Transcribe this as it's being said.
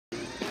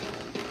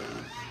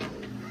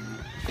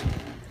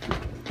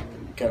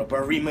Ghetto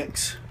Bird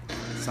remix.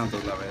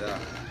 Santos la verdad.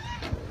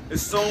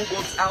 This song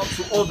goes out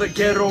to all the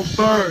ghetto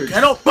birds.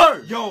 Ghetto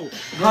Bird! Yo,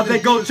 how they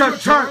go chirp,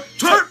 chirp,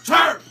 chirp,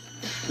 chirp.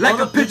 Like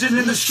a pigeon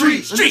in the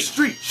street,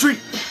 street.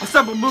 I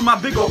stumble with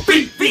my big old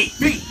feet.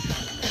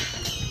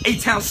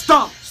 A-Town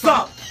stomp.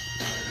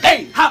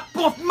 Hey, hop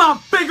off my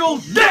big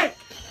old dick.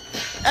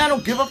 I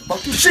don't give a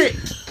fucking shit.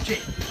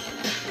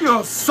 You're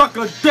a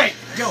sucker dick.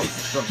 Yo,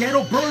 the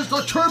ghetto birds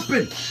are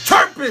chirping.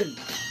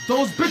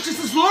 Those bitches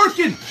is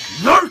lurking.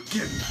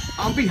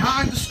 I'm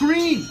behind the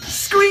screen.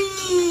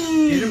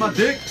 Get in my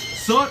dick,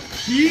 suck,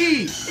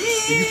 eat.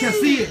 You can't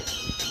see it.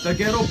 The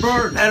ghetto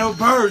bird.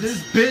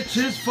 This bitch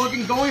is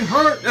fucking going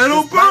hurt.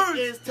 Ghetto bird.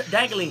 Is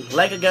dangling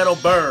like a ghetto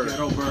bird.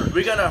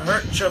 We're gonna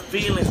hurt your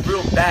feelings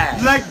real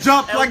bad. Leg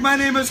drop like my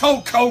name is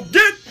Hulk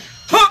Hogan.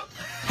 Hook.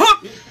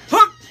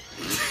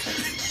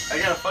 I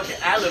got a fucking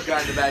ad-lib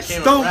guy in the back.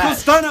 Stone Cold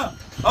Stunner.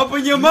 Up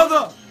in your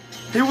mother.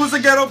 He was a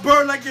ghetto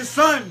bird like your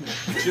son.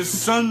 Your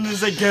son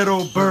is a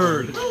ghetto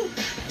bird.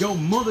 Your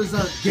mother's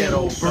a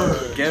ghetto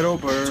bird. Ghetto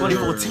bird.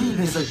 2014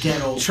 is a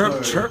ghetto Chirp,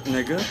 bird. chirp,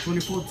 nigga.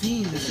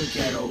 2014 is a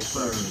ghetto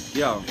bird.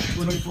 Yo.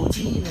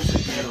 2014 is a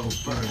ghetto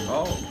bird.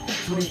 Oh.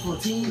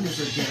 2014 is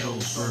a ghetto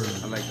bird.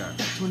 I like that.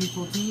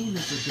 2014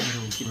 is a ghetto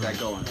bird. Keep that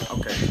going.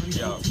 Okay.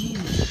 Yo. 2014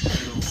 is a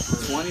ghetto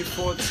bird.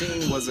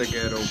 2014 was a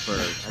ghetto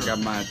bird. I got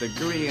my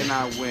degree and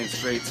I went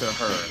straight to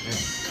her.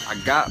 I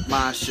got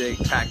my shit,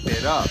 packed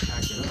it up.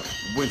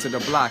 Went to the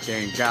block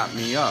and got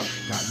me up.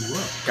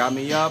 Got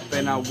me up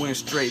and I went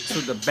straight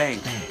to the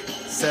bank.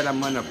 Said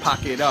I'm gonna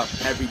pocket up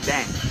every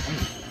dang.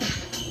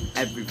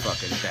 Every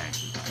fucking thing.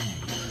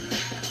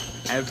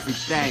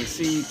 Everything.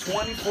 See,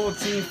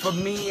 2014 for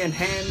me and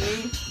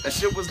Henny, that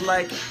shit was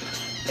like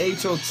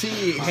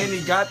H.O.T.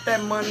 Henny got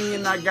that money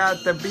and I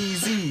got the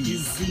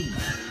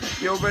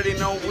BZ. You already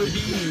know what it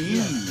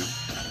is.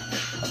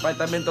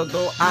 Apartamento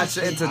 2H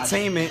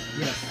Entertainment.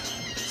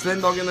 Slim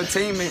Dog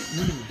Entertainment.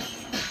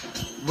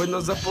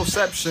 Windows of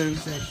Perception.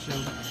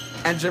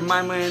 And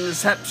Jemima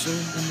Interception.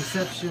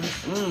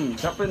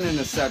 Dropping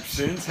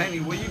interceptions. Henny,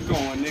 where you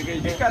going, nigga?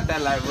 You got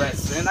that like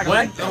wrestling. I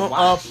like that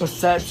watch.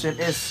 Perception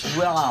is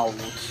wild.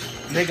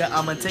 Nigga,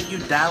 I'ma take you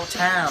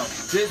downtown.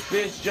 This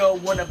bitch, yo,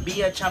 wanna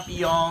be a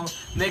champion.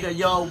 Nigga,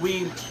 yo,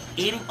 we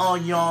eating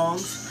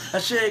onions.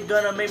 That shit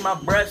gonna make my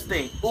breath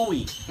stink.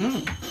 Ooey.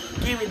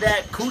 Give me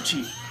that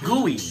coochie.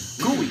 Gooey.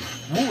 Wooey.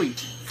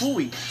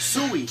 Fooey.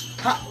 Suey.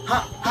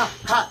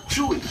 Ha,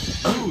 chewy.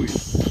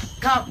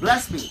 God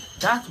bless me.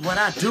 That's what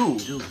I do.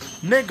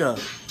 Nigga.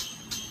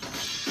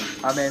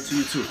 I'm into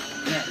you too.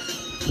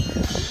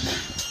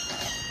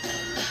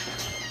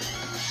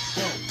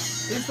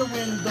 It's the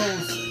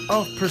windows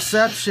of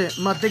perception.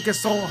 My dick is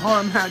so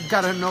hard, man, I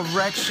got an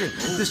erection.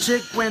 This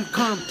chick went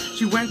come.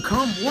 She went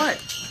come what?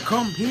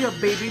 Come here,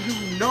 baby,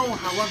 you know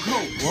how I go.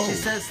 She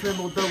said, Slim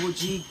O double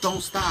G, don't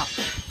stop.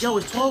 Yo,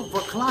 it's 12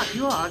 o'clock,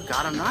 yo, I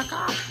gotta knock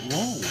out.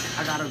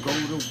 I gotta go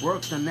to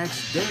work the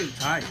next day.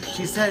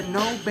 She said,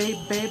 no, baby.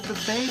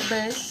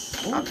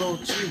 I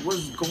thought she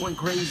was going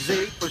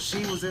crazy, but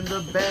she was in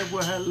the bed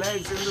with her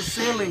legs in the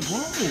ceiling.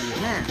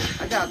 Man,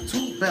 I got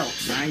 2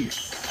 belts.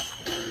 Nice.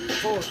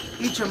 For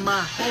each of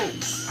my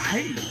hoes.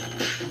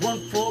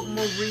 One for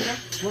Maria,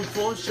 one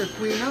for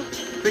Shaquina.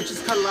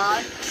 Bitches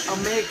collide, I'll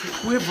make it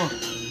quiver.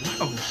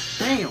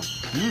 Damn.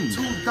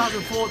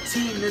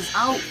 2014 is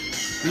out.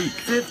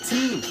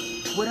 15,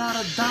 without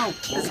a doubt.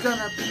 It's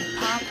gonna be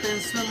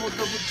poppin'. Slim O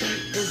double G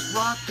is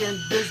rockin'.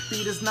 This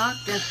beat is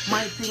knockin'.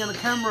 My thing on the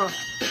camera.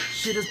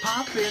 Shit is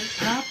poppin'.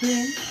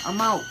 I'm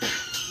out.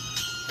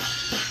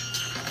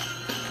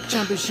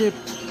 Championship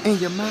in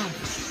your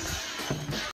mouth.